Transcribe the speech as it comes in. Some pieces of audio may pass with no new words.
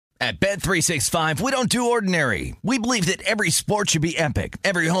At Bet365, we don't do ordinary. We believe that every sport should be epic.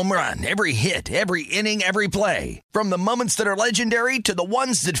 Every home run, every hit, every inning, every play. From the moments that are legendary to the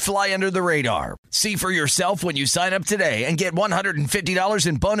ones that fly under the radar. See for yourself when you sign up today and get $150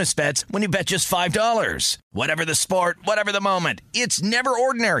 in bonus bets when you bet just $5. Whatever the sport, whatever the moment, it's never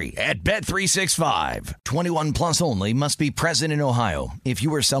ordinary at Bet365. 21 plus only. Must be present in Ohio. If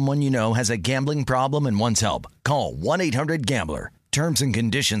you or someone you know has a gambling problem and wants help, call 1-800-GAMBLER. Terms and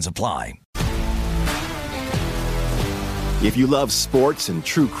conditions apply. If you love sports and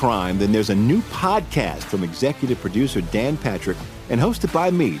true crime, then there's a new podcast from executive producer Dan Patrick and hosted by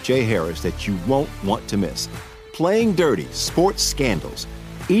me, Jay Harris, that you won't want to miss. Playing Dirty: Sports Scandals.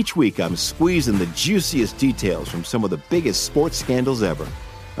 Each week, I'm squeezing the juiciest details from some of the biggest sports scandals ever.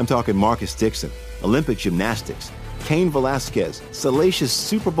 I'm talking Marcus Dixon, Olympic gymnastics, Cain Velasquez, salacious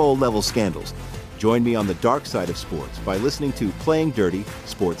Super Bowl-level scandals. Join me on the dark side of sports by listening to Playing Dirty: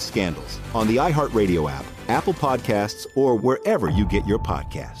 Sports Scandals on the iHeartRadio app, Apple Podcasts, or wherever you get your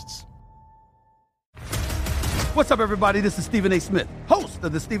podcasts. What's up, everybody? This is Stephen A. Smith, host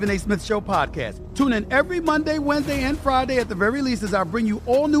of the Stephen A. Smith Show podcast. Tune in every Monday, Wednesday, and Friday at the very least as I bring you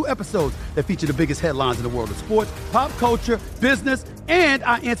all new episodes that feature the biggest headlines in the world of sports, pop culture, business, and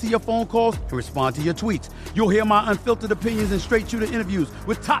I answer your phone calls and respond to your tweets. You'll hear my unfiltered opinions and straight-shooter interviews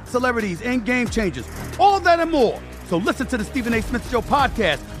with top celebrities and game changers. All that and more. So listen to the Stephen A. Smith Show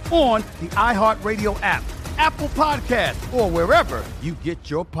podcast on the iHeartRadio app, Apple Podcasts, or wherever you get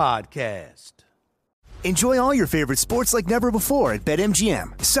your podcast. Enjoy all your favorite sports like never before at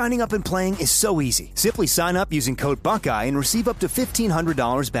BetMGM. Signing up and playing is so easy. Simply sign up using code Buckeye and receive up to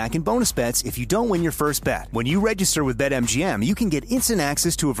 $1,500 back in bonus bets if you don't win your first bet. When you register with BetMGM, you can get instant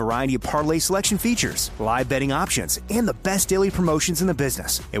access to a variety of parlay selection features, live betting options, and the best daily promotions in the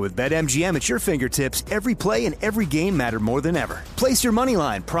business. And with BetMGM at your fingertips, every play and every game matter more than ever. Place your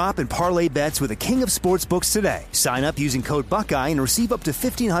moneyline, prop, and parlay bets with the king of sportsbooks today. Sign up using code Buckeye and receive up to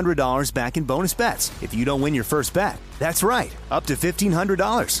 $1,500 back in bonus bets if you don't win your first bet. That's right, up to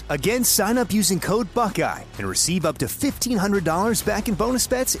 $1,500. Again, sign up using code Buckeye and receive up to $1,500 back in bonus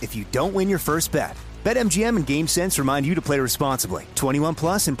bets if you don't win your first bet. BetMGM and GameSense remind you to play responsibly. 21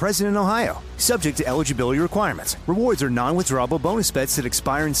 plus and present in Ohio. Subject to eligibility requirements. Rewards are non-withdrawable bonus bets that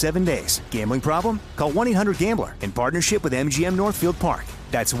expire in 7 days. Gambling problem? Call 1-800-GAMBLER in partnership with MGM Northfield Park.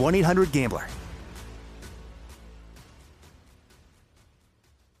 That's 1-800-GAMBLER.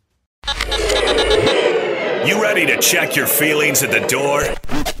 You ready to check your feelings at the door?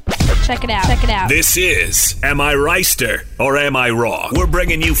 Check it out. Check it out. This is Am I Reister or Am I Wrong? We're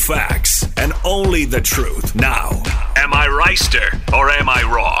bringing you facts and only the truth. Now, am I Reister or am I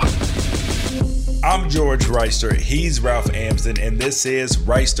wrong? I'm George Reister. He's Ralph Amsden, and this is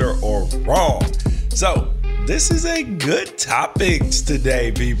Reister or Wrong. So, this is a good topics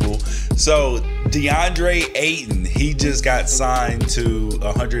today, people. So, DeAndre Ayton, he just got signed to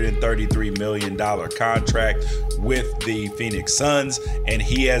a $133 million contract with the Phoenix Suns, and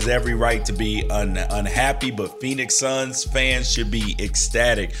he has every right to be unhappy, but Phoenix Suns fans should be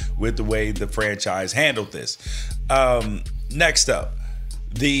ecstatic with the way the franchise handled this. Next up,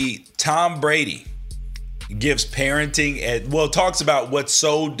 the Tom Brady gives parenting talks about what's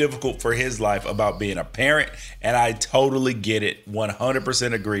so difficult for his life about being a parent, and I totally get it,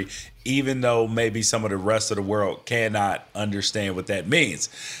 100% agree, even though maybe some of the rest of the world cannot understand what that means.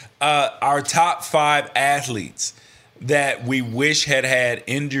 Our top 5 athletes that we wish had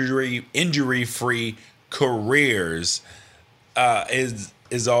injury-free careers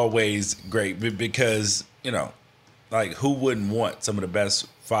is always great, because, you know, like, who wouldn't want some of the best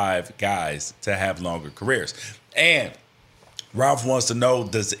 5 guys to have longer careers? And Ralph wants to know,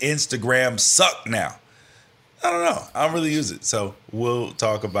 does Instagram suck now? I don't know. I don't really use it, so we'll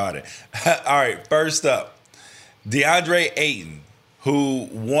talk about it. All right, first up, DeAndre Ayton, who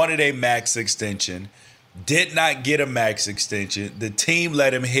wanted a max extension, did not get a max extension. The team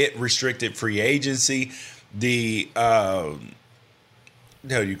let him hit restricted free agency. The how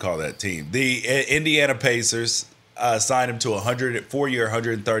do you call that team? The Indiana Pacers signed him to a 4-year,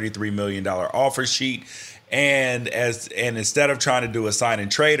 $133 million offer sheet. And instead of trying to do a sign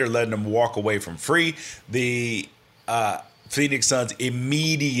and trade or letting him walk away from free, the Phoenix Suns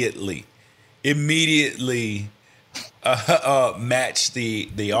immediately matched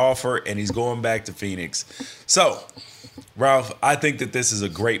the offer, and he's going back to Phoenix. So, Ralph, I think that this is a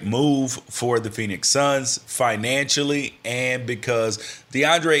great move for the Phoenix Suns financially, and because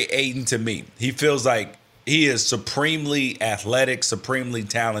DeAndre Ayton, to me, he feels like he is supremely athletic, supremely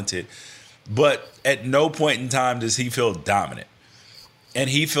talented, but at no point in time does he feel dominant. And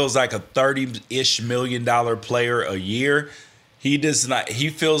he feels like a $30-ish million player a year. He does not. He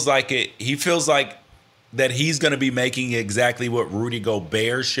feels like it. He feels like that he's going to be making exactly what Rudy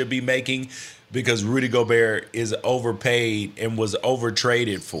Gobert should be making, because Rudy Gobert is overpaid and was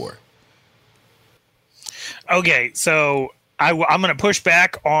overtraded for. Okay, so I'm going to push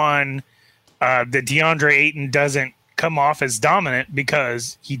back on that DeAndre Ayton doesn't come off as dominant,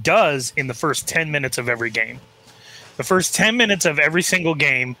 because he does in the first 10 minutes of every game. The first 10 minutes of every single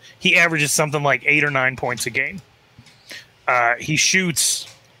game, he averages something like 8 or 9 points a game. He shoots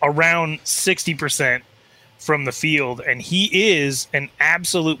around 60% from the field, and he is an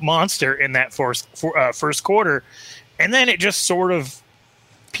absolute monster in that first quarter. And then it just sort of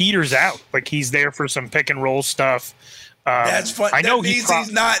peters out. Like, he's there for some pick and roll stuff. That's fun. I know he's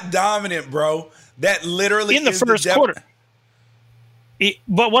not dominant, bro. That literally in the first quarter.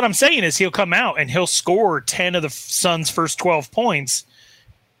 But what I'm saying is he'll come out and he'll score 10 of the Suns' first 12 points.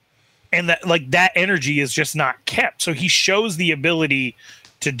 And that energy is just not kept. So he shows the ability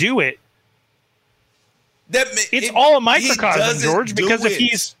to do it. It's all a microcosm, George, because if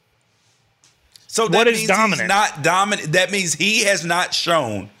he's what is dominant? He's not dominant. That means he has not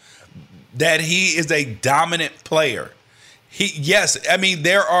shown that he is a dominant player. Danny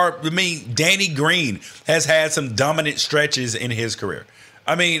Green has had some dominant stretches in his career.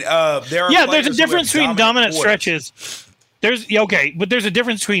 There are there's a difference between dominant stretches. There's a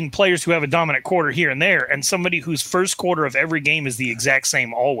difference between players who have a dominant quarter here and there, and somebody whose first quarter of every game is the exact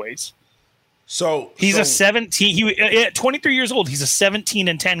same always. So he's a 17. At 23 years old, he's a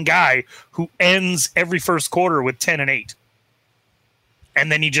 17-10 guy who ends every first quarter with 10-8, and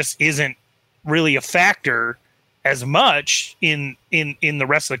then he just isn't really a factor as much in the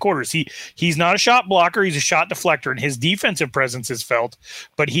rest of the quarters. He's not a shot blocker, he's a shot deflector, and his defensive presence is felt,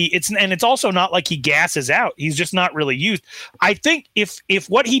 but it's also not like he gasses out. He's just not really used. I think if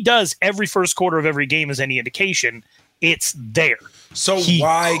what he does every first quarter of every game is any indication, it's there. So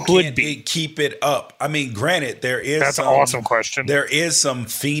why can't it keep it up? Granted, that's an awesome question. There is some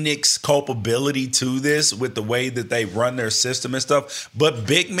Phoenix culpability to this with the way that they run their system and stuff, but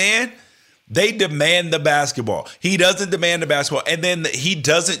big man, they demand the basketball. He doesn't demand the basketball. And then he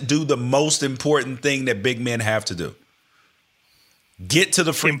doesn't do the most important thing that big men have to do. Get to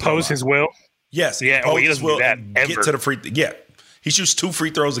the free throw line. Impose his will? Yes. Yeah, he doesn't do that ever. Get to the free throw. Yeah. He shoots 2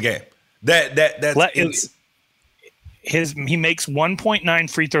 free throws a game. He makes 1.9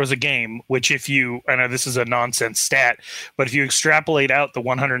 free throws a game, which I know this is a nonsense stat, but if you extrapolate out the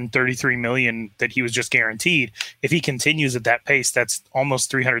 $133 million that he was just guaranteed, if he continues at that pace, that's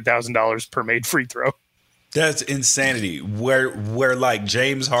almost $300,000 per made free throw. That's insanity. Where like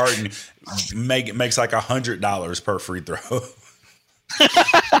James Harden makes like $100 per free throw.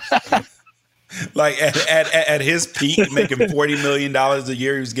 Like at his peak, making $40 million a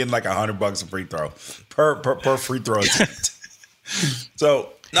year, he was getting like $100 a free throw per free throw attempt.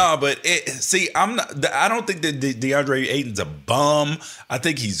 So no, but I don't think that DeAndre Ayton's a bum. I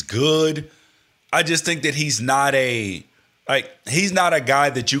think he's good. I just think that he's not a guy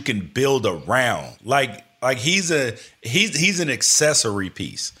that you can build around. Like he's an accessory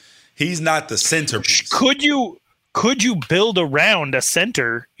piece. He's not the centerpiece. Could you build around a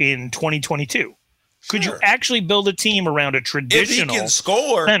center in 2022? Could you actually build a team around a traditional if he can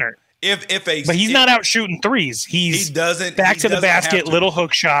score, center? But he's not out shooting threes. He doesn't back to the basket, little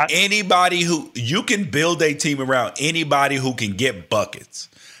hook shot. Anybody who you can build a team around, anybody who can get buckets.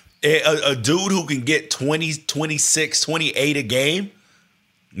 A dude who can get 20, 26, 28 a game,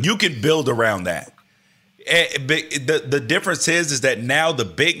 you can build around that. The difference is that now the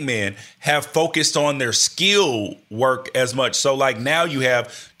big men have focused on their skill work as much. So like now you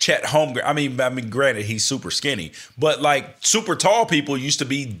have Chet Holmgren. I mean, granted he's super skinny, but like super tall people used to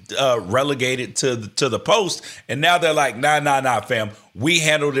be relegated to the post, and now they're like, nah, fam, we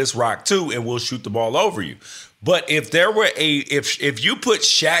handle this rock too, and we'll shoot the ball over you. But if you put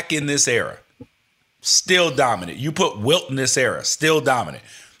Shaq in this era, still dominant. You put Wilt in this era, still dominant.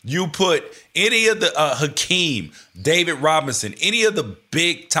 You put any of the Hakeem, David Robinson, any of the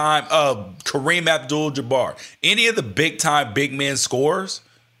big time Kareem Abdul-Jabbar, any of the big time big man scorers.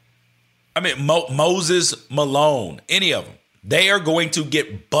 I mean Moses Malone, any of them, they are going to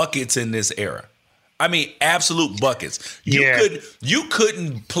get buckets in this era. I mean absolute buckets. You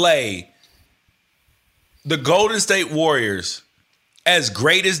couldn't play the Golden State Warriors. As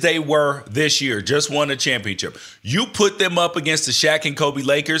great as they were this year, just won a championship. You put them up against the Shaq and Kobe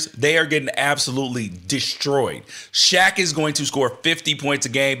Lakers, they are getting absolutely destroyed. Shaq is going to score 50 points a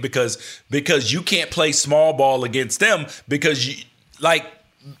game because you can't play small ball against them because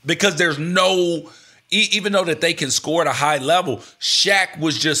there's no, even though that they can score at a high level, Shaq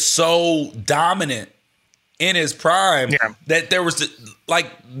was just so dominant in his prime Yeah. that there was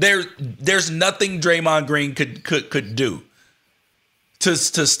there's nothing Draymond Green could do to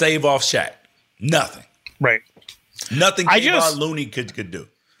stave off Shaq. Nothing. Right. Nothing Kevon Looney could do.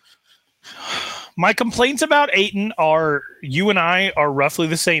 My complaints about Ayton are you and I are roughly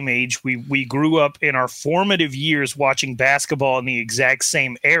the same age. We grew up in our formative years watching basketball in the exact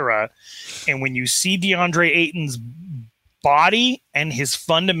same era. And when you see DeAndre Ayton's body and his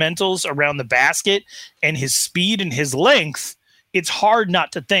fundamentals around the basket and his speed and his length, it's hard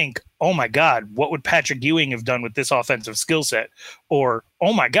not to think, oh my God, what would Patrick Ewing have done with this offensive skill set? Or,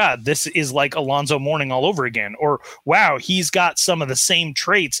 oh my God, this is like Alonzo Mourning all over again. Or, wow, he's got some of the same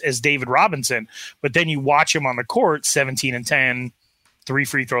traits as David Robinson. But then you watch him on the court, 17 and 10, 3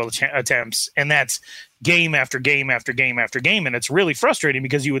 free throw attempts. And that's game after game after game after game. And it's really frustrating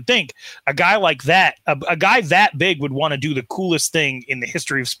because you would think a guy like that, a guy that big would want to do the coolest thing in the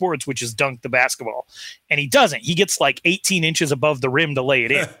history of sports, which is dunk the basketball. And he doesn't. He gets like 18 inches above the rim to lay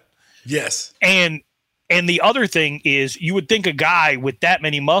it in. Yes. And the other thing is you would think a guy with that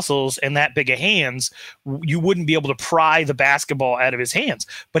many muscles and that big of hands, you wouldn't be able to pry the basketball out of his hands.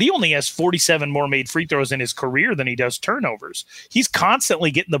 But he only has 47 more made free throws in his career than he does turnovers. He's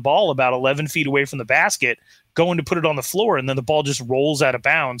constantly getting the ball about 11 feet away from the basket, going to put it on the floor, and then the ball just rolls out of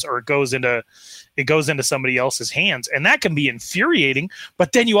bounds or it goes into somebody else's hands. And that can be infuriating.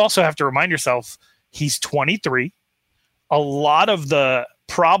 But then you also have to remind yourself he's 23. A lot of the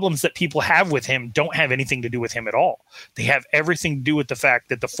problems that people have with him don't have anything to do with him at all. They have everything to do with the fact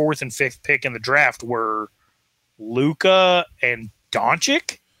that the 4th and 5th pick in the draft were Luka and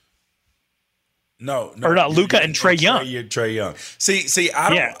Doncic. No, or not Luka and Trae Young. Trae Young. See,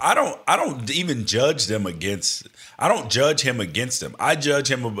 I don't even judge them against. I don't judge him against them. I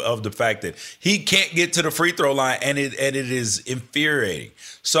judge him of the fact that he can't get to the free throw line, and it is infuriating.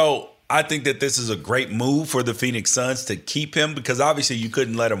 So I think that this is a great move for the Phoenix Suns to keep him because obviously you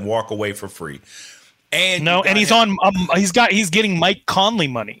couldn't let him walk away for free. And he's getting Mike Conley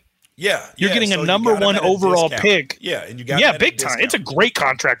money. Yeah, you're getting a number 1 overall pick. Yeah, and you got big time. It's a great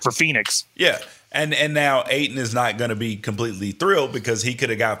contract for Phoenix. Yeah, and now Ayton is not going to be completely thrilled because he could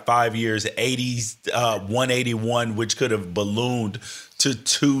have got 5 years, 181, which could have ballooned to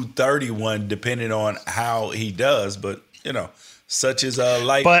 231 depending on how he does. But such is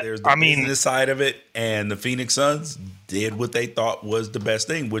life. But, there's the business side of it, and the Phoenix Suns did what they thought was the best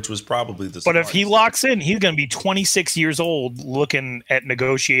thing, which was probably the smartest. But if he locks in, he's going to be 26 years old looking at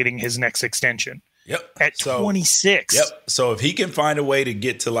negotiating his next extension. Yep. At 26. Yep. So if he can find a way to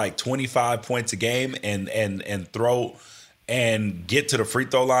get to like 25 points a game and throw and get to the free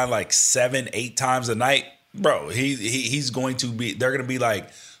throw line like 7-8 times a night, bro, he's going to be – they're going to be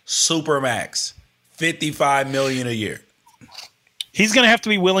like Supermax, $55 million a year. He's going to have to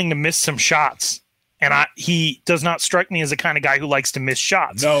be willing to miss some shots. And he does not strike me as the kind of guy who likes to miss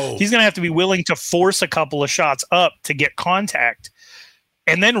shots. No. He's going to have to be willing to force a couple of shots up to get contact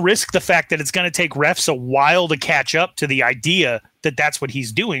and then risk the fact that it's going to take refs a while to catch up to the idea that that's what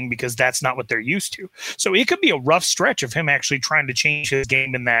he's doing because that's not what they're used to. So it could be a rough stretch of him actually trying to change his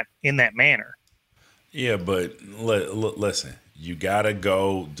game in that manner. Yeah, but listen, you got to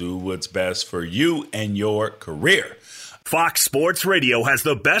go do what's best for you and your career. Fox Sports Radio has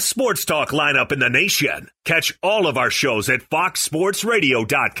the best sports talk lineup in the nation. Catch all of our shows at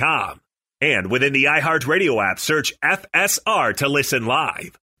foxsportsradio.com. And within the iHeartRadio app, search FSR to listen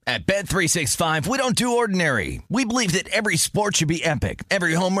live. At Bet365, we don't do ordinary. We believe that every sport should be epic.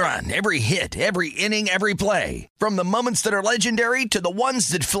 Every home run, every hit, every inning, every play. From the moments that are legendary to the ones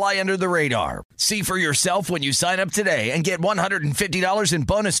that fly under the radar. See for yourself when you sign up today and get $150 in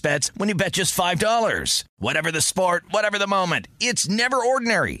bonus bets when you bet just $5. Whatever the sport, whatever the moment, it's never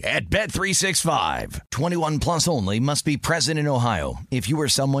ordinary at Bet365. 21 plus only. Must be present in Ohio. If you or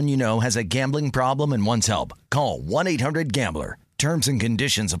someone you know has a gambling problem and wants help, call 1-800-GAMBLER. Terms and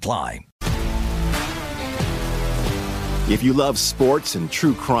conditions apply. If you love sports and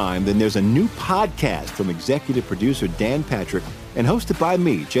true crime, then there's a new podcast from executive producer Dan Patrick and hosted by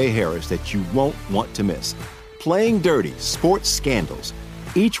me, Jay Harris, that you won't want to miss. Playing Dirty: Sports Scandals.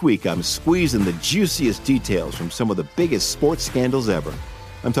 Each week, I'm squeezing the juiciest details from some of the biggest sports scandals ever.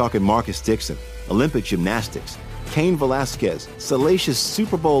 I'm talking Marcus Dixon, Olympic gymnastics, Cain Velasquez, salacious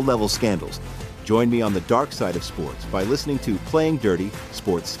Super Bowl-level scandals. Join me on the dark side of sports by listening to Playing Dirty: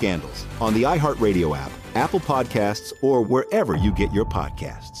 Sports Scandals on the iHeartRadio app, Apple Podcasts, or wherever you get your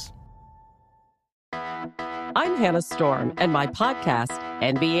podcasts. I'm Hannah Storm, and my podcast,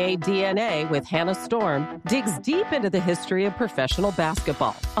 NBA DNA with Hannah Storm digs deep into the history of professional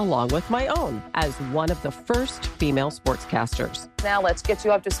basketball, along with my own as one of the first female sportscasters. Now let's get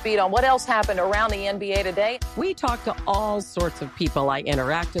you up to speed on what else happened around the NBA today. We talked to all sorts of people I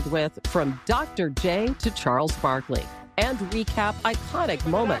interacted with, from Dr. J to Charles Barkley, and recap iconic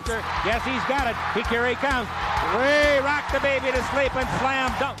moments. Yes, he's got it. Here he comes. Way rock the baby to sleep and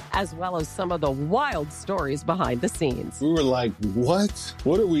slam dunk. As well as some of the wild stories behind the scenes. We were like, what?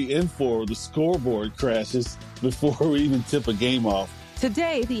 What are we in for? The scoreboard crashes before we even tip a game off.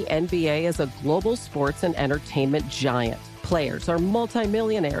 Today, the NBA is a global sports and entertainment giant. Players are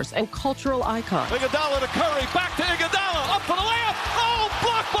multimillionaires and cultural icons. Iguodala to Curry, back to Iguodala, up for the layup. Oh,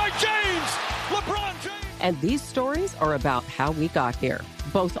 blocked by James. LeBron James. And these stories are about how we got here,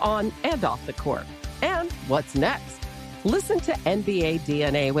 both on and off the court. And what's next? Listen to NBA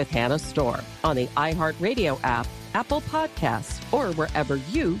DNA with Hannah Storm on the iHeartRadio app, Apple Podcasts, or wherever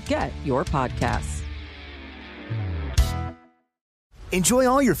you get your podcasts. Enjoy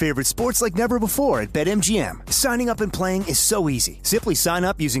all your favorite sports like never before at BetMGM. Signing up and playing is so easy. Simply sign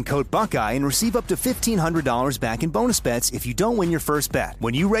up using code Buckeye and receive up to $1,500 back in bonus bets if you don't win your first bet.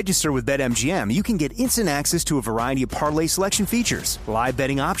 When you register with BetMGM, you can get instant access to a variety of parlay selection features, live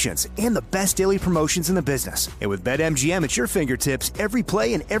betting options, and the best daily promotions in the business. And with BetMGM at your fingertips, every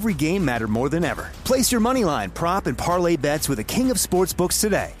play and every game matter more than ever. Place your moneyline, prop, and parlay bets with the king of sportsbooks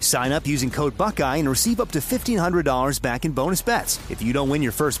today. Sign up using code Buckeye and receive up to $1,500 back in bonus bets if you don't win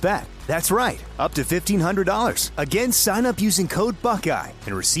your first bet. That's right, up to $1,500. Again, sign up using code Buckeye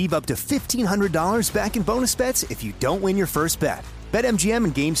and receive up to $1,500 back in bonus bets if you don't win your first bet. BetMGM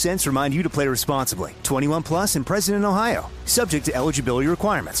and GameSense remind you to play responsibly. 21 plus and present in Ohio. Subject to eligibility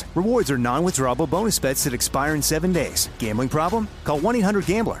requirements. Rewards are non-withdrawable bonus bets that expire in 7 days. Gambling problem? Call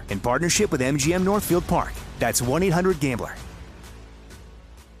 1-800-GAMBLER in partnership with MGM Northfield Park. That's 1-800-GAMBLER.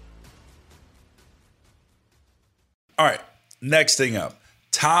 All right, next thing up.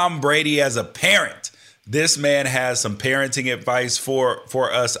 Tom Brady as a parent. This man has some parenting advice for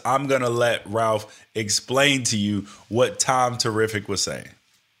us. I'm going to let Ralph explain to you what Tom Terrific was saying.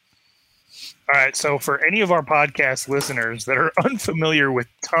 All right, so for any of our podcast listeners that are unfamiliar with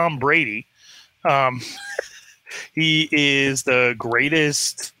Tom Brady, he is the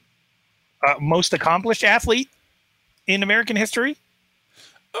greatest, most accomplished athlete in American history.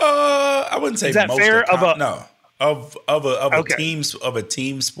 I wouldn't say is that most fair? Of a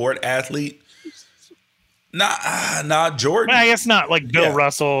team sport athlete. Nah, Jordan. I guess not like Bill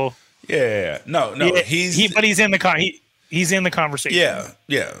Russell. Yeah, no. But he's in the he's in the conversation.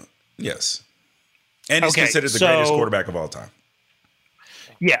 Yes. And he's considered the greatest quarterback of all time.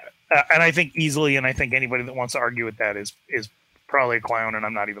 Yeah, and I think easily, and I think anybody that wants to argue with that is probably a clown. And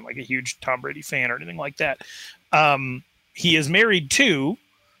I'm not even like a huge Tom Brady fan or anything like that. He is married to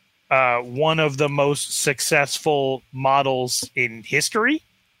one of the most successful models in history,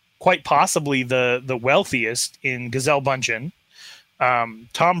 quite possibly the wealthiest, in Gisele Bündchen.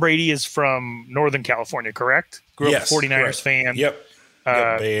 Tom Brady is from Northern California, correct? Grew up a 49ers correct. Fan. Yep.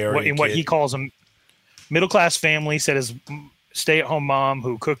 In what he calls a middle-class family, said his stay-at-home mom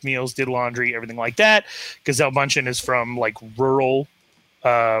who cooked meals, did laundry, everything like that. Gisele Bündchen is from like rural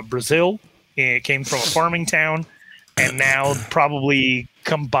Brazil. It came from a farming town. And now probably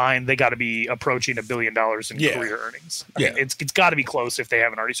combined, they got to be approaching $1 billion in career earnings. I mean, it's got to be close if they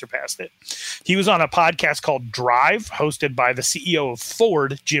haven't already surpassed it. He was on a podcast called Drive, hosted by the CEO of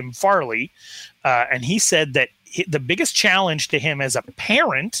Ford, Jim Farley. And he said that the biggest challenge to him as a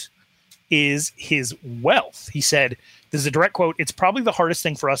parent is his wealth. He said, this is a direct quote, "It's probably the hardest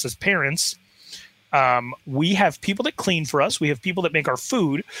thing for us as parents. We have people that clean for us. We have people that make our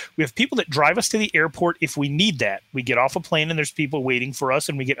food. We have people that drive us to the airport if we need that. We get off a plane and there's people waiting for us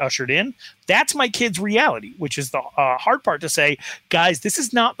and we get ushered in. That's my kid's reality," which is the hard part to say, guys, this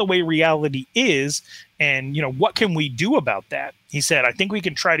is not the way reality is. And, what can we do about that? He said, I think we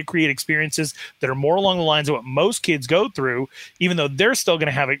can try to create experiences that are more along the lines of what most kids go through, even though they're still going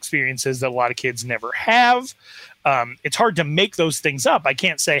to have experiences that a lot of kids never have. It's hard to make those things up. I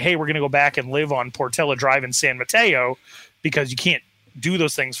can't say, hey, we're going to go back and live on Portela Drive in San Mateo, because you can't do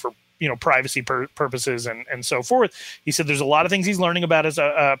those things for, privacy purposes and so forth. He said there's a lot of things he's learning about as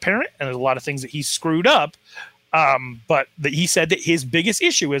a parent, and there's a lot of things that he's screwed up. But he said that his biggest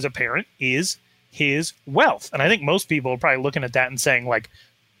issue as a parent is his wealth. And I think most people are probably looking at that and saying, like,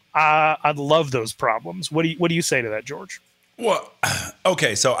 I'd love those problems. What do you say to that, George? Well,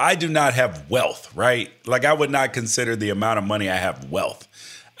 okay, so I do not have wealth, right? Like, I would not consider the amount of money I have wealth.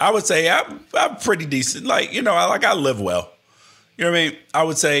 I would say I'm pretty decent. Like, I live well. You know what I mean? I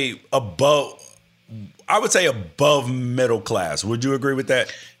would say above I would say above middle class. Would you agree with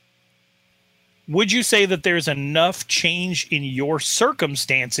that? Would you say that there's enough change in your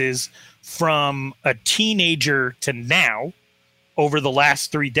circumstances from a teenager to now over the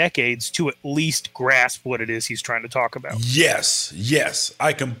last 3 decades to at least grasp what it is he's trying to talk about? Yes.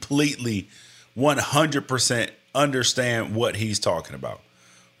 I completely 100% understand what he's talking about.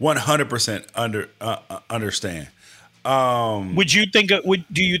 100% understand.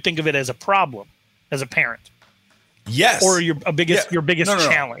 Do you think of it as a problem as a parent? Yes. Or your biggest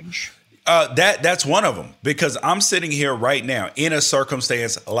challenge? That's one of them, because I'm sitting here right now in a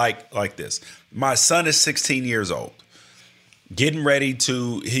circumstance like this. My son is 16 years old, he's getting ready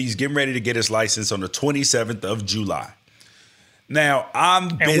to get his license on the 27th of July. Now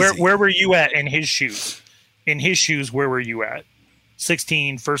I'm busy. And where were you at in his shoes? In his shoes, where were you at?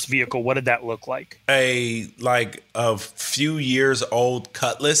 16, first vehicle. What did that look like? A few years old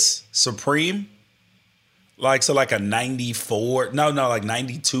Cutlass Supreme. Like a 94, like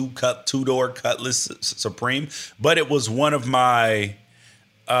 92 two-door Cutlass Supreme. But it was one of my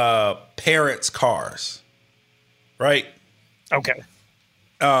parents' cars, right? Okay.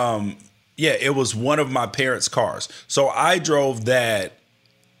 Yeah, it was one of my parents' cars. So I drove that,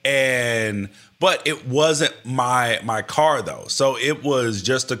 but it wasn't my car though. So it was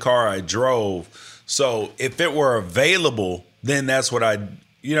just a car I drove. So if it were available, then that's what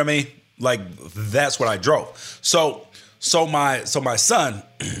you know what I mean? Like that's what I drove. So my son,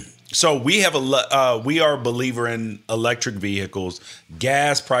 so we are a believer in electric vehicles.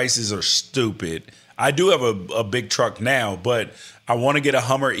 Gas prices are stupid. I do have a big truck now, but I want to get a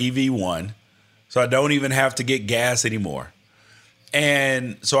Hummer EV1, so I don't even have to get gas anymore.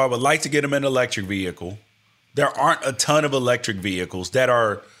 And so I would like to get him an electric vehicle. There aren't a ton of electric vehicles that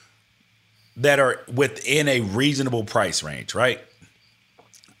are within a reasonable price range, right?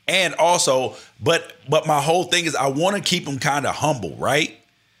 And also, but my whole thing is I want to keep him kind of humble, right?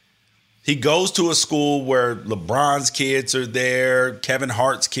 He goes to a school where LeBron's kids are there, Kevin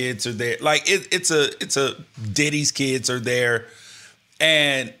Hart's kids are there. Like it's a Diddy's kids are there.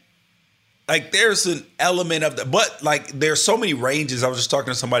 And like there's an element of that, but like there's so many ranges. I was just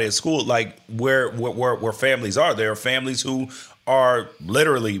talking to somebody at school, like where families are. There are families who are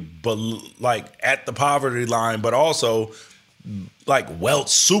literally like at the poverty line, but also like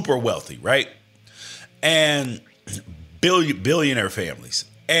super wealthy, right? And billionaire families.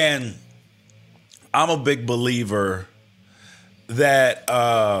 And I'm a big believer that,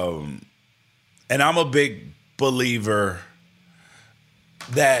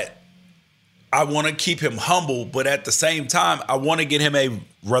 I want to keep him humble, but at the same time, I want to get him a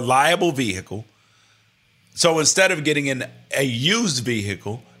reliable vehicle. So instead of getting a used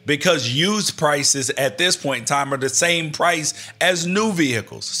vehicle, because used prices at this point in time are the same price as new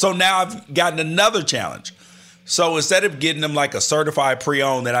vehicles. So now I've gotten another challenge. So instead of getting them like a certified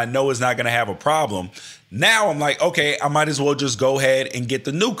pre-owned that I know is not going to have a problem, now I'm like, okay, I might as well just go ahead and get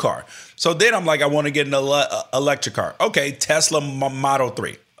the new car. So then I'm like, I want to get an electric car. Okay, Tesla Model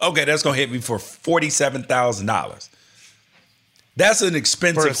 3. Okay, that's going to hit me for $47,000. That's an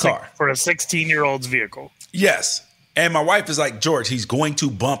expensive car. For a 16-year-old's vehicle. Yes. And my wife is like, George, he's going to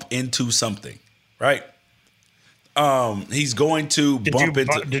bump into something, right? He's going to bump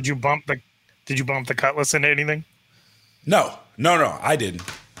into. Did you bump the Cutlass into anything? No, I didn't.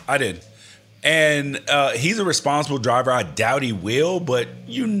 And he's a responsible driver. I doubt he will, but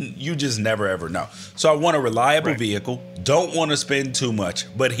you just never ever know. So I want a reliable vehicle. Don't want to spend too much,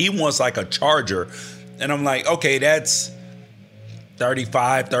 but he wants like a Charger, and I'm like, okay, that's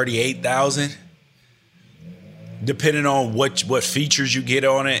 $38,000. Depending on what features you get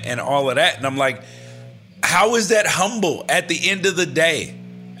on it and all of that. And I'm like, how is that humble at the end of the day?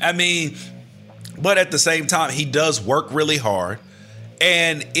 I mean, but at the same time, he does work really hard.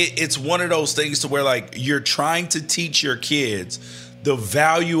 And it's one of those things to where like you're trying to teach your kids the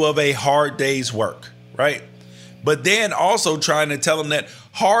value of a hard day's work, right? But then also trying to tell them that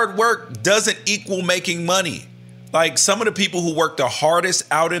hard work doesn't equal making money. Like some of the people who work the hardest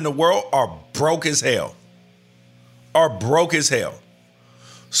out in the world are broke as hell.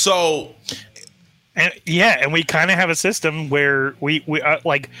 So, and we kind of have a system where we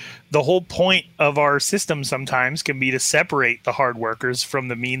like the whole point of our system sometimes can be to separate the hard workers from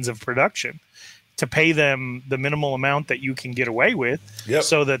the means of production, to pay them the minimal amount that you can get away with,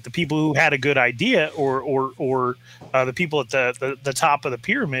 so that the people who had a good idea or the people at the top of the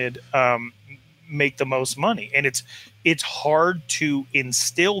pyramid make the most money. And it's hard to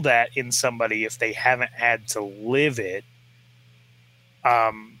instill that in somebody if they haven't had to live it.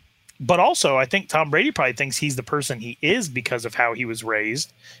 But also, I think Tom Brady probably thinks he's the person he is because of how he was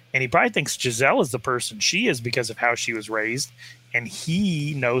raised. And he probably thinks Giselle is the person she is because of how she was raised. And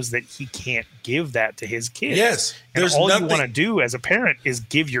he knows that he can't give that to his kids. Yes. And all you want to do as a parent is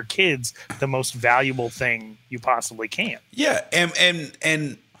give your kids the most valuable thing you possibly can. Yeah.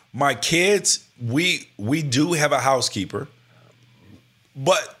 And my kids, we do have a housekeeper.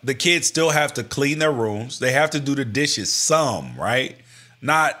 But the kids still have to clean their rooms. They have to do the dishes some, right?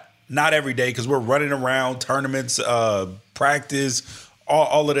 Not every day because we're running around, tournaments, practice,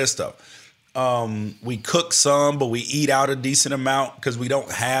 all of this stuff. We cook some, but we eat out a decent amount because we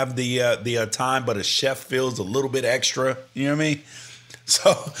don't have the time, but a chef feels a little bit extra. You know what I mean?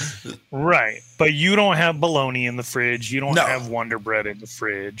 So right. But you don't have bologna in the fridge. You don't have Wonder Bread in the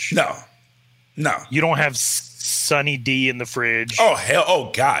fridge. No. You don't have Sunny D in the fridge. Oh, hell.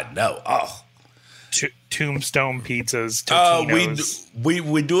 Oh, God, no. Oh. Tombstone pizzas.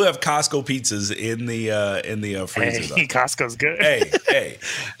 We do have Costco pizzas in the freezer. Hey, Costco's good. hey.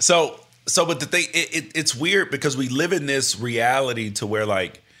 So but the thing, it's weird because we live in this reality to where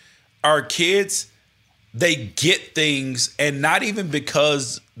like our kids, they get things, and not even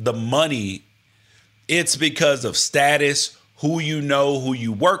because the money, it's because of status, who you know, who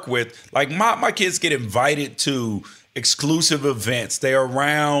you work with. Like my kids get invited to exclusive events. They're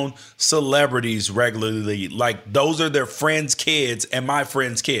around celebrities regularly. Like those are their friends' kids and my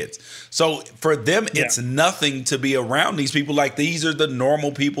friends' kids. So for them, it's nothing to be around these people. Like these are the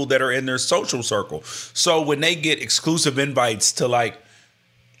normal people that are in their social circle. So when they get exclusive invites to like,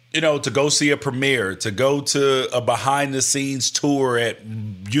 to go see a premiere, to go to a behind the scenes tour at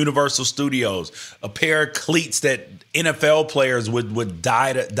Universal Studios, a pair of cleats that NFL players would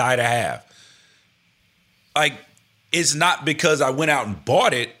die to have. Like, it's not because I went out and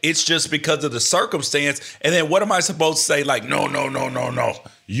bought it. It's just because of the circumstance. And then what am I supposed to say? Like, no.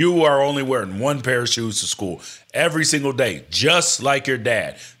 You are only wearing one pair of shoes to school every single day, just like your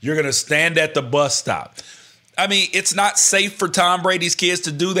dad. You're going to stand at the bus stop. I mean, it's not safe for Tom Brady's kids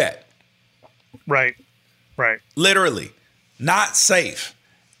to do that. Right. Literally. Not safe.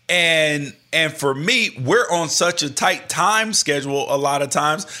 And for me, we're on such a tight time schedule a lot of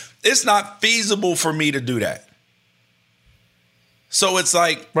times. It's not feasible for me to do that. So it's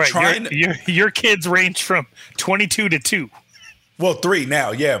like trying your kids range from 22 to 2. Well, 3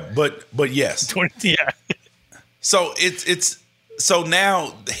 now, yeah, but yes. 20, yeah. So so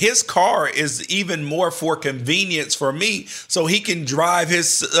now his car is even more for convenience for me, so he can drive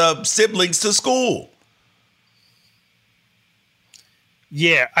his siblings to school.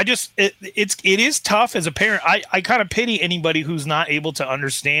 Yeah, it is tough as a parent. I kind of pity anybody who's not able to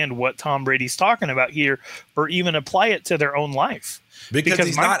understand what Tom Brady's talking about here, or even apply it to their own life. Because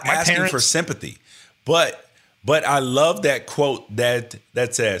he's not asking for sympathy. But I love that quote that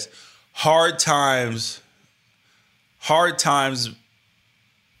says, hard times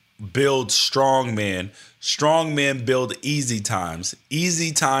build strong men build easy times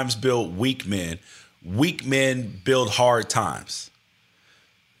build weak men build hard times.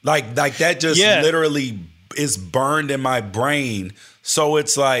 Like that just literally is burned in my brain. So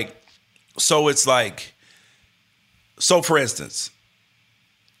for instance,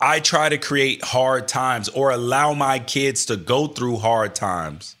 I try to create hard times or allow my kids to go through hard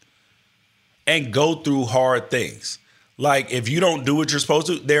times and go through hard things. Like if you don't do what you're supposed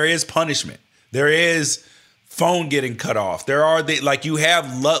to, there is punishment. There is phone getting cut off. There are you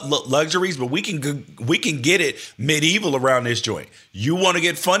have luxuries, but we can get it medieval around this joint. You want to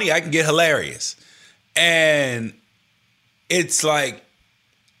get funny, I can get hilarious. And it's like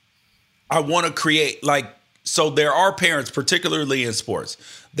I want to create so there are parents, particularly in sports,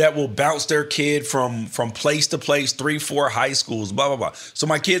 that will bounce their kid from place to place, 3-4 high schools, blah, blah, blah. So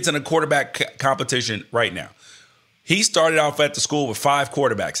my kid's in a quarterback competition right now. He started off at the school with 5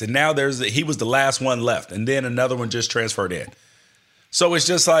 quarterbacks, and now he was the last one left, and then another one just transferred in. So it's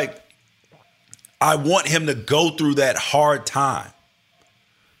just like I want him to go through that hard time.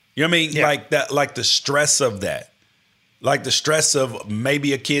 You know what I mean? Yeah. Like the stress of that. Like the stress of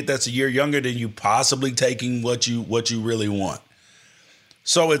maybe a kid that's a year younger than you possibly taking what you really want.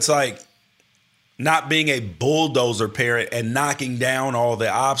 So it's like not being a bulldozer parent and knocking down all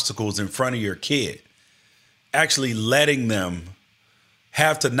the obstacles in front of your kid. Actually letting them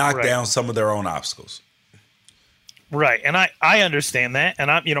have to knock down some of their own obstacles. Right. And I understand that.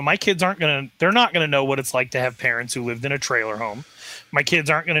 And my kids they're not going to know what it's like to have parents who lived in a trailer home. My kids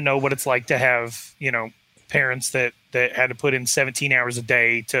aren't going to know what it's like to have, parents that had to put in 17 hours a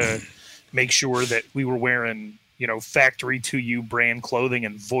day to make sure that we were wearing, factory to you brand clothing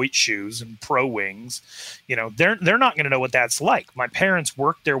and Voit shoes and Pro Wings, they're not going to know what that's like. My parents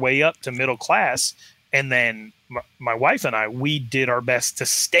worked their way up to middle class, and then my wife and we did our best to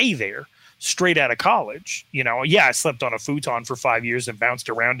stay there straight out of college. I slept on a futon for 5 years and bounced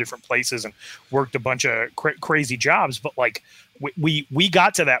around different places and worked a bunch of crazy jobs. But like we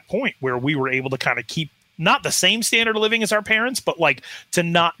got to that point where we were able to kind of keep not the same standard of living as our parents, but like to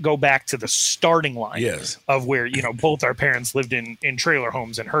not go back to the starting line of where, both our parents lived in trailer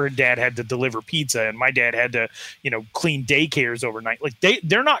homes, and her dad had to deliver pizza and my dad had to, clean daycares overnight. Like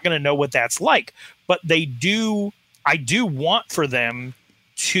they're not going to know what that's like, but I do want for them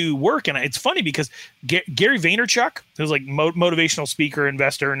to work. And it's funny because Gary Vaynerchuk, who's like motivational speaker,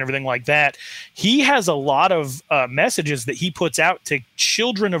 investor, and everything like that, he has a lot of messages that he puts out to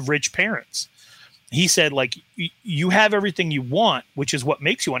children of rich parents. He said, like, you have everything you want, which is what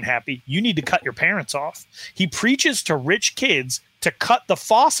makes you unhappy. You need to cut your parents off. He preaches to rich kids to cut the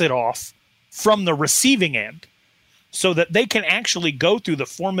faucet off from the receiving end so that they can actually go through the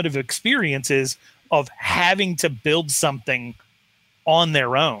formative experiences of having to build something on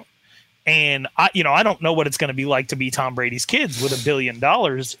their own. And I don't know what it's going to be like to be Tom Brady's kids with $1 billion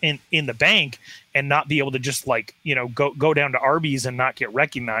in the bank and not be able to just go down to Arby's and not get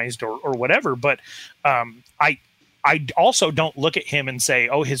recognized or whatever. But I also don't look at him and say,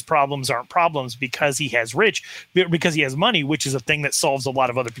 oh, his problems aren't problems because he has money, which is a thing that solves a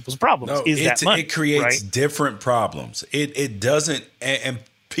lot of other people's problems. No, that money, it creates right? different problems. It doesn't, and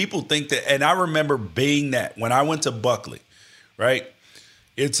people think that. And I remember being that when I went to Buckley, right?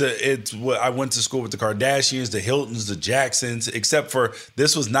 It's what I went to school with the Kardashians, the Hiltons, the Jacksons, except for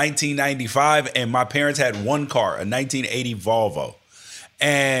this was 1995 and my parents had one car, a 1980 Volvo.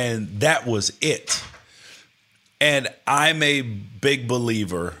 And that was it. And I'm a big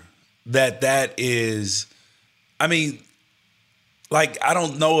believer that is, I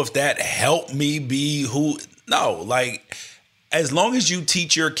don't know if that helped me be as long as you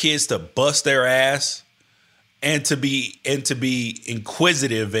teach your kids to bust their ass, and to be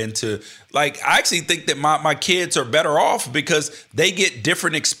inquisitive and to I actually think that my kids are better off because they get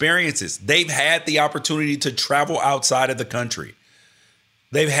different experiences. They've had the opportunity to travel outside of the country.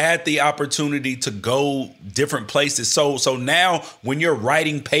 They've had the opportunity to go different places. So now when you're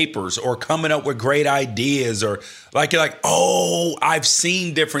writing papers or coming up with great ideas or you're like, oh, I've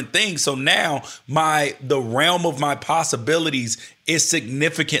seen different things. So now the realm of my possibilities is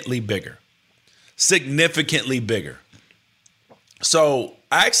significantly bigger. So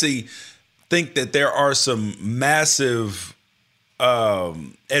I actually think that there are some massive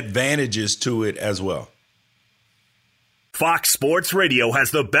advantages to it as well. Fox Sports Radio has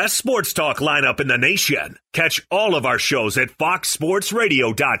the best sports talk lineup in the nation. Catch all of our shows at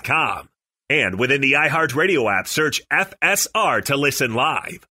foxsportsradio.com. And within the iHeartRadio app, search FSR to listen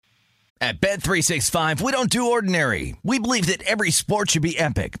live. At Bet365, we don't do ordinary. We believe that every sport should be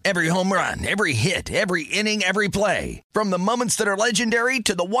epic. Every home run, every hit, every inning, every play. From the moments that are legendary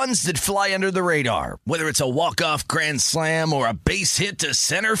to the ones that fly under the radar. Whether it's a walk-off grand slam or a base hit to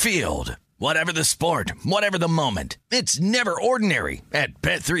center field. Whatever the sport, whatever the moment. It's never ordinary at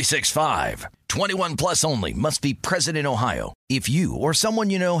Bet365. 21 plus only. Must be present in Ohio. If you or someone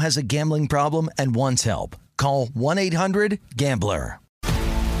you know has a gambling problem and wants help, call 1-800-GAMBLER.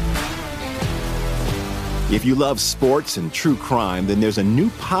 If you love sports and true crime, then there's a new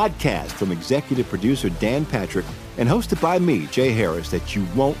podcast from executive producer Dan Patrick and hosted by me, Jay Harris, that you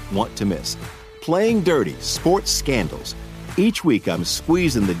won't want to miss. Playing Dirty: Sports Scandals. Each week, I'm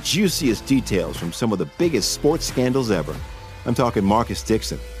squeezing the juiciest details from some of the biggest sports scandals ever. I'm talking Marcus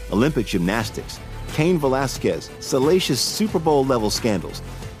Dixon, Olympic gymnastics, Cain Velasquez, salacious Super Bowl-level scandals.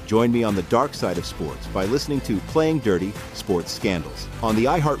 Join me on the dark side of sports by listening to Playing Dirty: Sports Scandals on the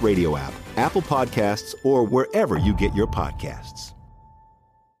iHeartRadio app, Apple Podcasts, or wherever you get your podcasts.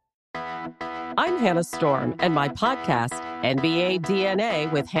 I'm Hannah Storm, and my podcast, NBA DNA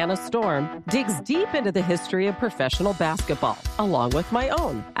with Hannah Storm, digs deep into the history of professional basketball, along with my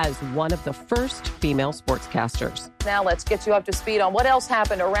own, as one of the first female sportscasters. Now let's get you up to speed on what else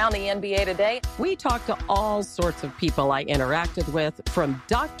happened around the NBA today. We talked to all sorts of people I interacted with, from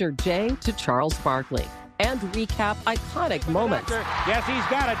Dr. J to Charles Barkley, and recap iconic moments. Yes, he's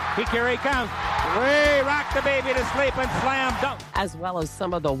got it. Here he comes. Way rock the baby to sleep and slam dunk. As well as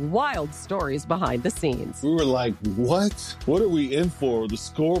some of the wild stories behind the scenes. We were like, what? What are we in for? The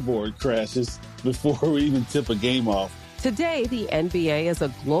scoreboard crashes before we even tip a game off. Today, the NBA is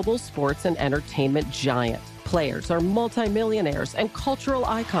a global sports and entertainment giant. Players are multimillionaires and cultural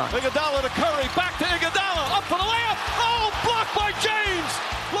icons. Iguodala to Curry, back to Iguodala, up for the layup. Oh, blocked by James.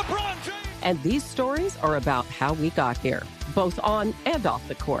 LeBron James. And these stories are about how we got here, both on and off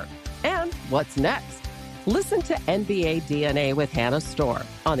the court. And what's next? Listen to NBA DNA with Hannah Storm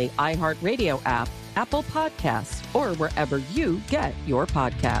on the iHeartRadio app, Apple Podcasts, or wherever you get your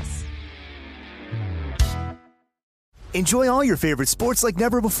podcasts. Enjoy all your favorite sports like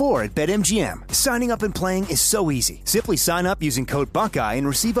never before at BetMGM. Signing up and playing is so easy. Simply sign up using code Buckeye and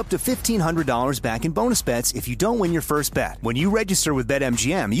receive up to $1,500 back in bonus bets if you don't win your first bet. When you register with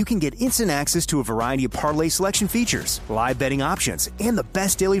BetMGM, you can get instant access to a variety of parlay selection features, live betting options, and the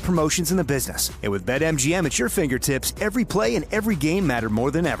best daily promotions in the business. And with BetMGM at your fingertips, every play and every game matter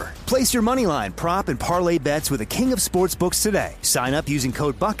more than ever. Place your moneyline, prop, and parlay bets with the king of sportsbooks today. Sign up using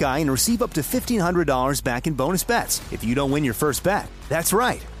code Buckeye and receive up to $1,500 back in bonus bets if you don't win your first bet. That's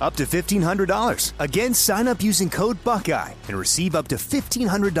right, up to $1,500. Again, sign up using code Buckeye and receive up to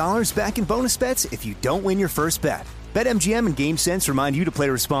 $1,500 back in bonus bets if you don't win your first bet. BetMGM and GameSense remind you to play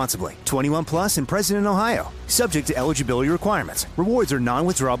responsibly. 21 plus and present in Ohio. Subject to eligibility requirements. Rewards are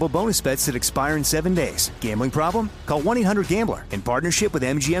non-withdrawable bonus bets that expire in 7 days. Gambling problem? Call 1-800-GAMBLER in partnership with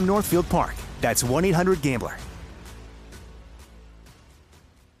MGM Northfield Park. That's 1-800-GAMBLER.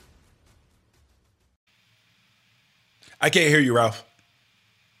 I can't hear you, Ralph.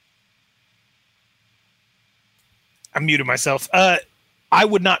 I muted myself. I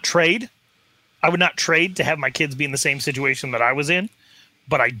would not trade. I would not trade to have my kids be in the same situation that I was in,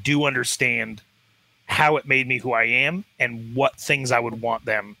 but I do understand how it made me who I am and what things I would want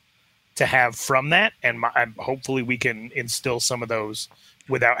them to have from that. And hopefully we can instill some of those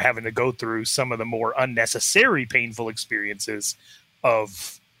without having to go through some of the more unnecessary painful experiences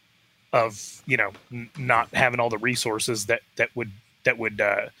of not having all the resources that would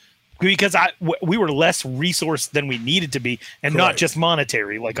because we were less resourced than we needed to be, and Correct. Not just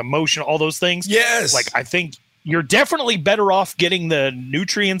monetary, like emotional, all those things. Yes. Like I think you're definitely better off getting the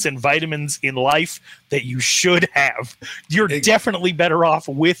nutrients and vitamins in life that you should have. You're definitely better off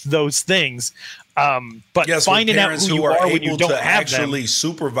with those things. But yes, finding out who you are when you don't have actually them,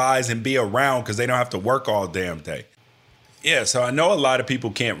 supervise and be around because they don't have to work all damn day. Yeah, so I know a lot of people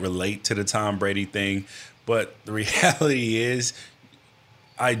can't relate to the Tom Brady thing, but the reality is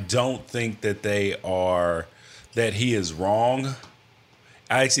I don't think that that he is wrong.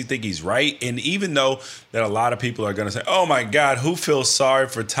 I actually think he's right. And even though that a lot of people are going to say, oh my God, who feels sorry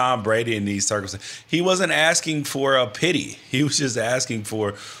for Tom Brady in these circumstances? He wasn't asking for a pity. He was just asking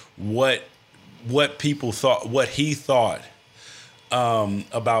for what people thought, what he thought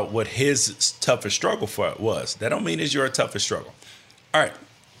about what his toughest struggle was. That don't mean it's your toughest struggle. All right.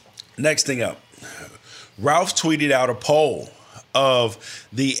 Next thing up. Ralph tweeted out a poll of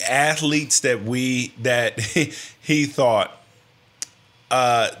the athletes that he thought,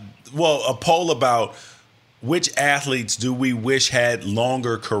 a poll about which athletes do we wish had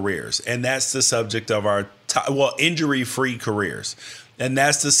longer careers. And that's the subject of our injury-free careers. And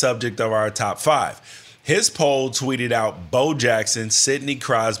that's the subject of our top 5. His poll tweeted out Bo Jackson, Sidney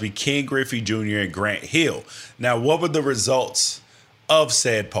Crosby, Ken Griffey Jr., and Grant Hill. Now, what were the results of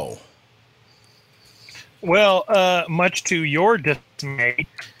said poll? Well, much to your dismay,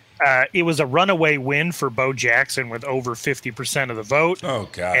 it was a runaway win for Bo Jackson with over 50% of the vote. Oh,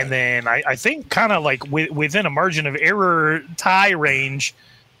 God. And then I think kind of like within a margin of error tie range,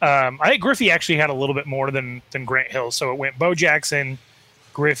 I think Griffey actually had a little bit more than Grant Hill. So it went Bo Jackson,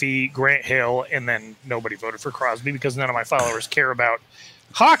 Griffey, Grant Hill, and then nobody voted for Crosby because none of my followers care about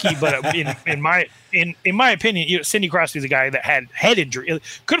hockey. But in my opinion, Sidney Crosby is a guy that had head injury. It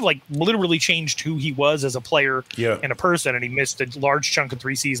could have literally changed who he was as a player and a person, and he missed a large chunk of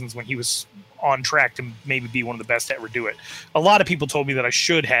 3 seasons when he was on track to maybe be one of the best to ever do it. A lot of people told me that I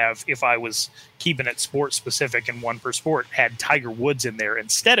should have, if I was keeping it sports specific and one per sport, had Tiger Woods in there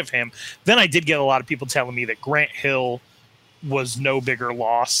instead of him. Then I did get a lot of people telling me that Grant Hill was no bigger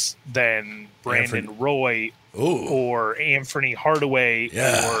loss than Brandon Roy or Anthony Hardaway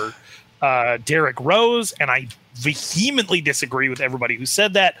or Derrick Rose. And I vehemently disagree with everybody who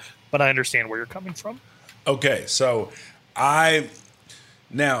said that, but I understand where you're coming from. Okay, so my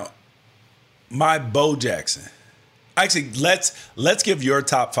Bo Jackson. Actually, let's give your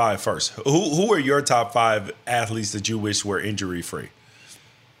top 5 first. Who are your top 5 athletes that you wish were injury free?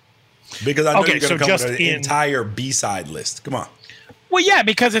 Because I know you're going to come with an entire B-side list. Come on. Well, yeah,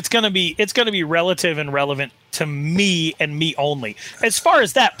 because it's going to be relative and relevant to me and me only. As far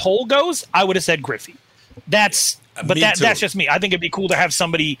as that poll goes, I would have said Griffey. That's just me. I think it'd be cool to have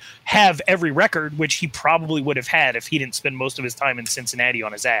somebody have every record, which he probably would have had if he didn't spend most of his time in Cincinnati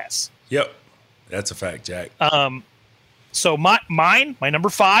on his ass. Yep, that's a fact, Jack. So my number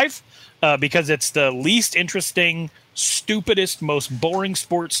 5, because it's the least interesting stupidest, most boring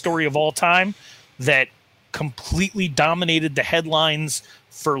sports story of all time that completely dominated the headlines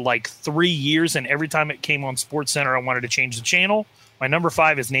for like 3 years, and every time it came on SportsCenter, I wanted to change the channel. My number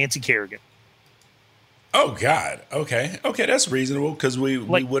 5 is Nancy Kerrigan. Oh God. Okay, that's reasonable because we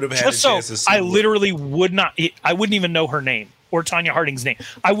would have had a chance to see. I literally would not. I wouldn't even know her name or Tanya Harding's name.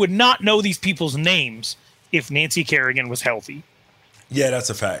 I would not know these people's names if Nancy Kerrigan was healthy. Yeah, that's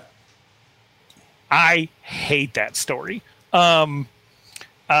a fact. I hate that story. My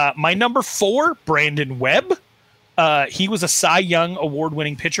number 4, Brandon Webb. He was a Cy Young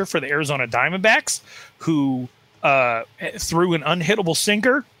award-winning pitcher for the Arizona Diamondbacks who threw an unhittable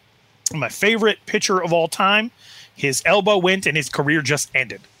sinker. My favorite pitcher of all time. His elbow went and his career just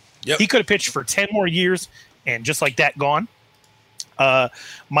ended. Yep. He could have pitched for 10 more years and just like that, gone.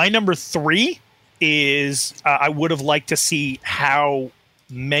 My number 3 is I would have liked to see how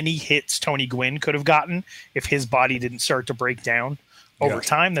many hits Tony Gwynn could have gotten if his body didn't start to break down over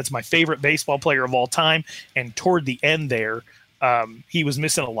time. That's my favorite baseball player of all time. And toward the end there, he was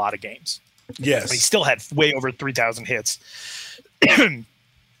missing a lot of games. Yes. But he still had way over 3,000 hits.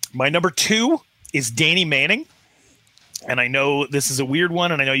 My number 2 is Danny Manning. And I know this is a weird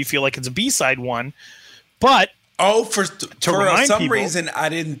one, and I know you feel like it's a B-side one, but for some reason, I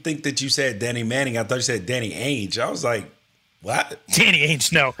didn't think that you said Danny Manning. I thought you said Danny Ainge. I was like, what? Danny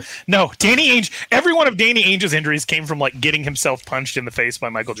Ainge, no. Danny Ainge, every one of Danny Ainge's injuries came from like getting himself punched in the face by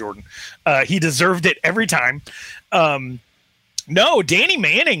Michael Jordan. He deserved it every time. No, Danny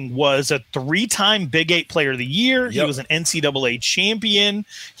Manning was a 3-time Big 8 Player of the Year. Yep. He was an NCAA champion.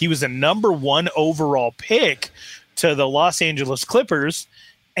 He was a number 1 overall pick to the Los Angeles Clippers.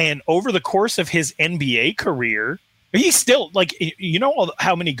 And over the course of his NBA career, he's still like, you know,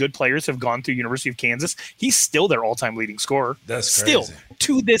 how many good players have gone through University of Kansas? He's still their all-time leading scorer. That's crazy. Still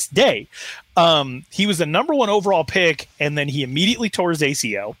to this day. He was the number 1 overall pick, and then he immediately tore his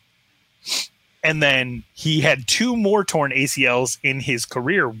ACL. And then he had 2 more torn ACLs in his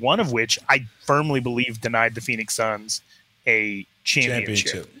career, one of which I firmly believe denied the Phoenix Suns a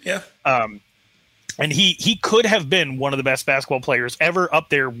championship. Yeah. And he could have been one of the best basketball players ever, up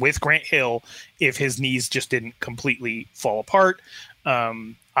there with Grant Hill, if his knees just didn't completely fall apart.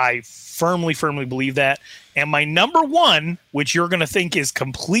 I firmly believe that. And my number 1, which you're going to think is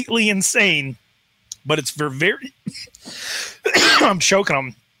completely insane, but it's for very I'm choking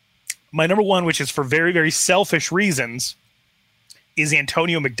on. My number 1, which is for very, very selfish reasons, is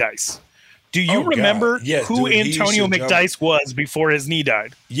Antonio McDyess. Do you remember who Antonio McDyess was before his knee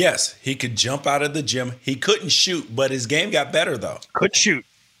died? Yes, he could jump out of the gym. He couldn't shoot, but his game got better, though. Could shoot.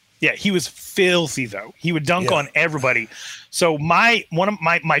 Yeah, he was filthy, though. He would dunk on everybody. So my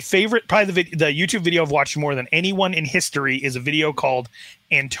favorite, probably the YouTube video I've watched more than anyone in history is a video called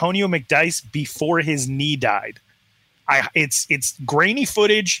Antonio McDyess Before His Knee Died. It's grainy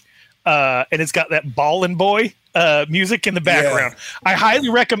footage. And it's got that Ballin' Boy music in the background. Yeah. I highly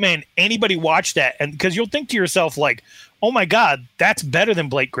recommend anybody watch that, and because you'll think to yourself like, "Oh my God, that's better than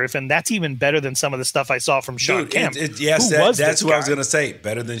Blake Griffin. That's even better than some of the stuff I saw from Sean Kemp." That's what I was going to say.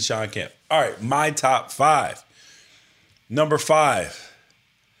 Better than Sean Kemp. All right, my top 5. Number 5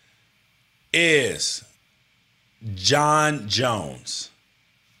 is John Jones.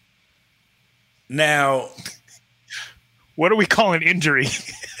 Now, what do we call an injury?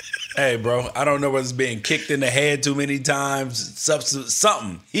 Hey, bro, I don't know whether it's being kicked in the head too many times,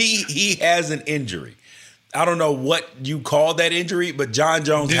 something. He has an injury. I don't know what you call that injury, but John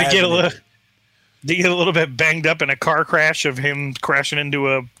Jones Did he get a little bit banged up in a car crash of him crashing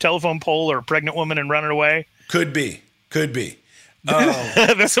into a telephone pole or a pregnant woman and running away? Could be.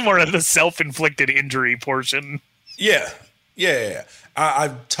 That's more of the self-inflicted injury portion. Yeah.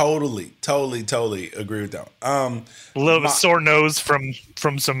 I totally agree with that. A little sore nose from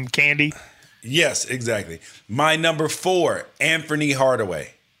some candy. Yes, exactly. My number 4, Anthony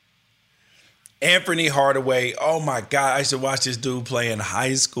Hardaway. Anthony Hardaway. Oh my God, I used to watch this dude play in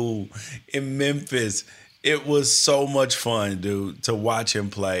high school in Memphis. It was so much fun, dude, to watch him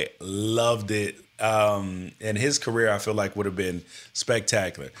play. Loved it. And his career, I feel like, would have been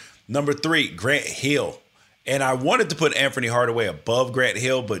spectacular. Number 3, Grant Hill. And I wanted to put Anthony Hardaway above Grant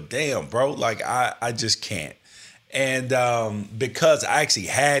Hill, but damn, bro, like I just can't. And because I actually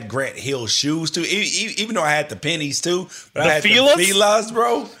had Grant Hill shoes too, even though I had the pennies too, but I had the Filas,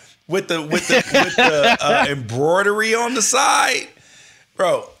 bro, with the embroidery on the side,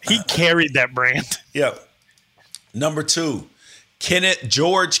 bro. He carried that brand. Yep. Number 2,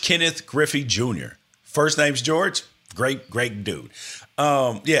 George Kenneth Griffey Jr. First name's George. Great dude.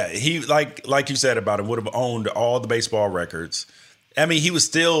 He like you said about him, would have owned all the baseball records. I mean, he was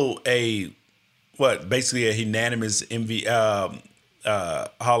still a basically a unanimous Hall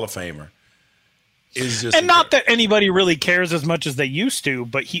of Famer. Is just and not that anybody really cares as much as they used to,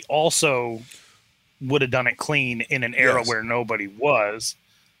 but he also would have done it clean in an era where nobody was,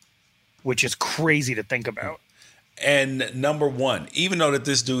 which is crazy to think about. And number one, even though that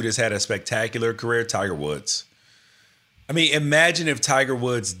this dude has had a spectacular career, Tiger Woods. I mean, imagine if Tiger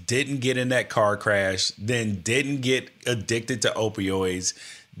Woods didn't get in that car crash, then didn't get addicted to opioids,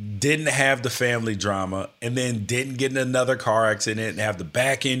 didn't have the family drama, and then didn't get in another car accident and have the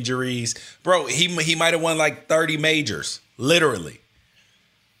back injuries. Bro, he might have won like 30 majors, literally.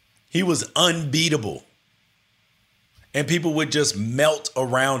 He was unbeatable. And people would just melt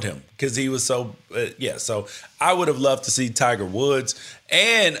around him because he was so, So I would have loved to see Tiger Woods.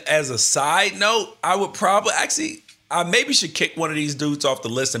 And as a side note, I would probably, I maybe should kick one of these dudes off the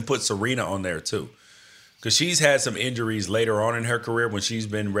list and put Serena on there too. Because she's had some injuries later on in her career when she's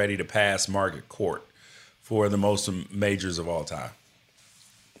been ready to pass Margaret Court for the most majors of all time.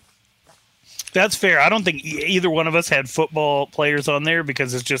 That's fair. I don't think either one of us had football players on there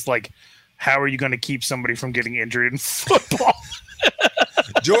because it's just like, how are you going to keep somebody from getting injured in football?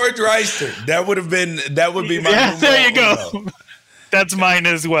 George Reister. That would be my. Yeah, there you go. That's mine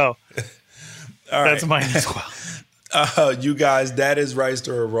as well. All right. That's mine as well. You guys, that is Reister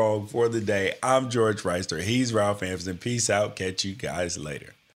or Wrong for the day. I'm George Reister. He's Ralph Hampson. Peace out. Catch you guys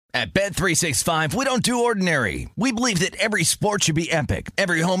later. At Bet365, we don't do ordinary. We believe that every sport should be epic.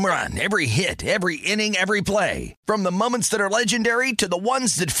 Every home run, every hit, every inning, every play. From the moments that are legendary to the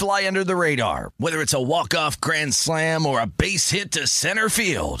ones that fly under the radar. Whether it's a walk-off grand slam or a base hit to center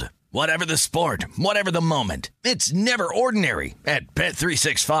field. Whatever the sport, whatever the moment. It's never ordinary at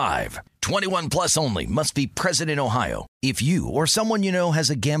Bet365. 21 plus only. Must be present in Ohio. If you or someone you know has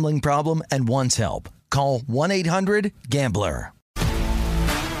a gambling problem and wants help, call 1-800-GAMBLER.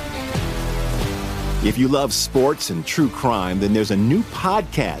 If you love sports and true crime, then there's a new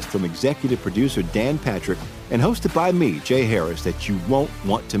podcast from executive producer Dan Patrick and hosted by me, Jay Harris, that you won't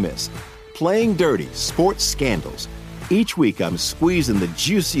want to miss. Playing Dirty: Sports Scandals. Each week, I'm squeezing the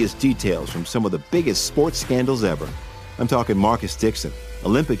juiciest details from some of the biggest sports scandals ever. I'm talking Marcus Dixon,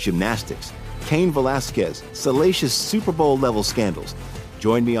 Olympic gymnastics, Cain Velasquez, salacious Super Bowl-level scandals.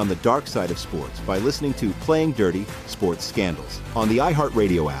 Join me on the dark side of sports by listening to Playing Dirty: Sports Scandals on the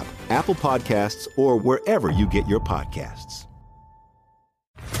iHeartRadio app, Apple Podcasts, or wherever you get your podcasts.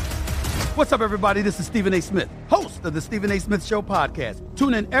 What's up, everybody? This is Stephen A. Smith, host of the Stephen A. Smith Show podcast.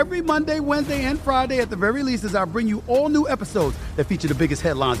 Tune in every Monday, Wednesday, and Friday at the very least as I bring you all new episodes that feature the biggest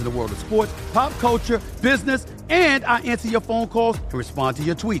headlines in the world of sports, pop culture, business, and I answer your phone calls and respond to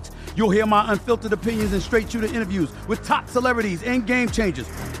your tweets. You'll hear my unfiltered opinions and straight-shooter interviews with top celebrities and game changers.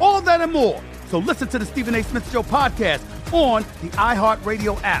 All that and more. So listen to the Stephen A. Smith Show podcast on the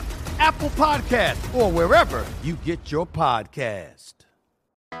iHeartRadio app, Apple Podcasts, or wherever you get your podcast.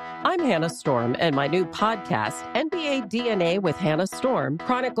 I'm Hannah Storm, and my new podcast, NBA DNA with Hannah Storm,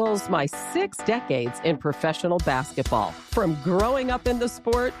 chronicles my 6 decades in professional basketball. From growing up in the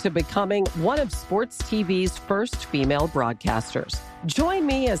sport to becoming one of sports TV's first female broadcasters. Join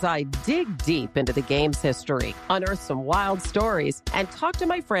me as I dig deep into the game's history, unearth some wild stories, and talk to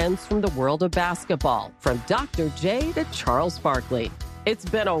my friends from the world of basketball, from Dr. J to Charles Barkley. It's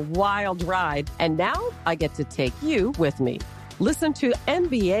been a wild ride, and now I get to take you with me. Listen to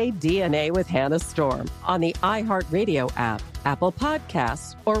NBA DNA with Hannah Storm on the iHeartRadio app, Apple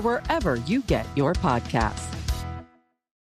Podcasts, or wherever you get your podcasts.